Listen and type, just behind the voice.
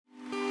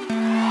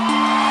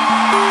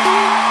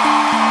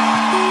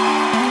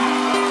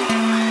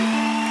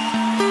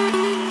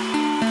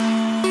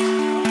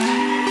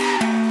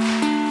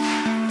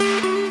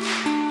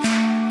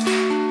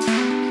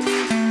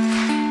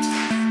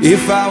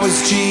If I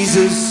was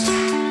Jesus,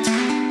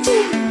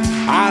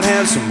 I'd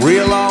have some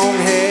real long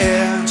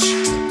hair,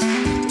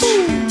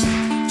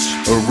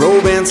 a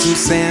robe and some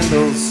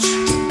sandals.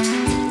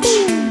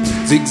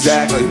 It's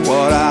exactly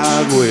what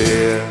I'd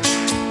wear.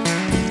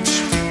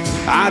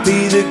 I'd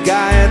be the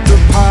guy at the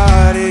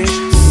party,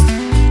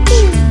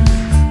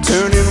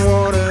 turning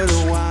water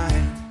to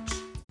wine.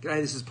 G'day,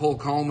 this is Paul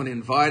Colman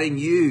inviting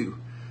you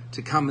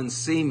to come and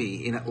see me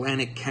in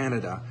Atlantic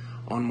Canada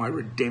on my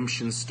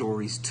Redemption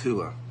Stories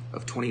tour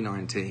of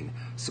 2019,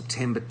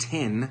 September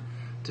 10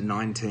 to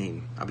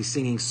 19. I'll be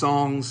singing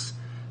songs,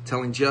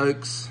 telling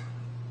jokes,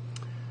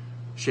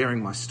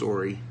 sharing my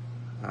story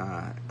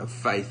of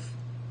faith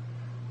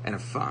and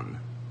of fun,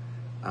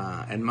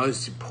 and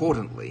most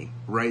importantly,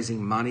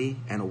 raising money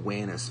and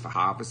awareness for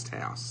Harvest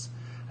House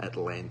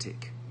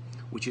Atlantic,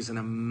 which is an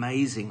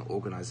amazing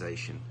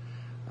organization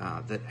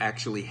that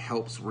actually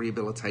helps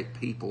rehabilitate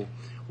people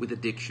with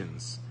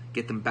addictions,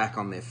 get them back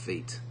on their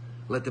feet,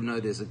 let them know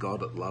there's a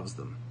God that loves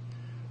them,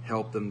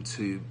 help them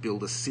to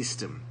build a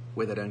system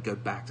where they don't go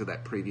back to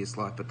that previous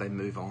life, but they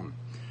move on.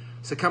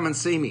 So come and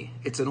see me.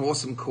 It's an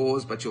awesome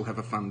cause, but you'll have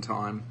a fun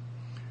time.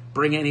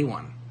 Bring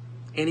anyone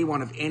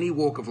of any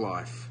walk of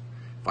life.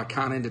 If I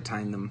can't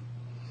entertain them,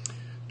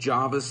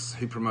 Jarvis,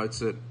 who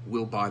promotes it,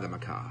 will buy them a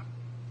car.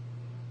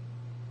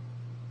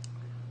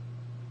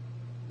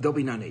 There'll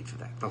be no need for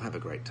that. They'll have a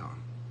great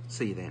time.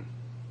 See you then.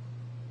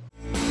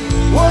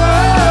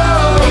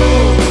 Whoa,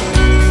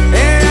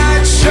 and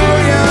I'd show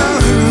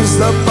you who's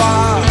the boss.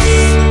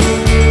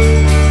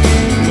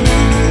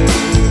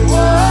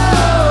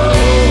 Whoa,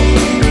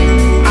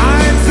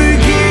 I'd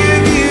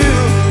forgive you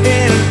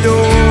and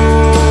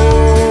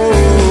adore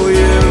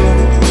you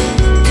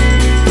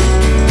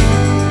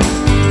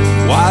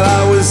while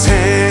I was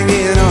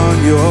hanging on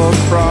your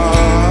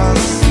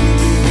cross.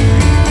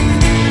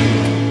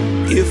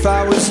 If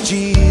I was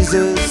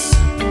Jesus,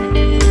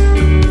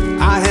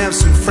 I'd have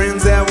some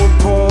friends that were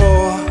poor.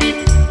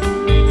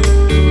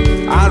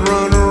 I'd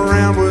run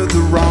around with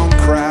the wrong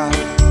crowd,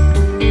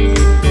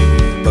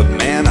 but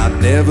man,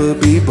 I'd never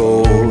be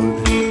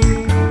bored.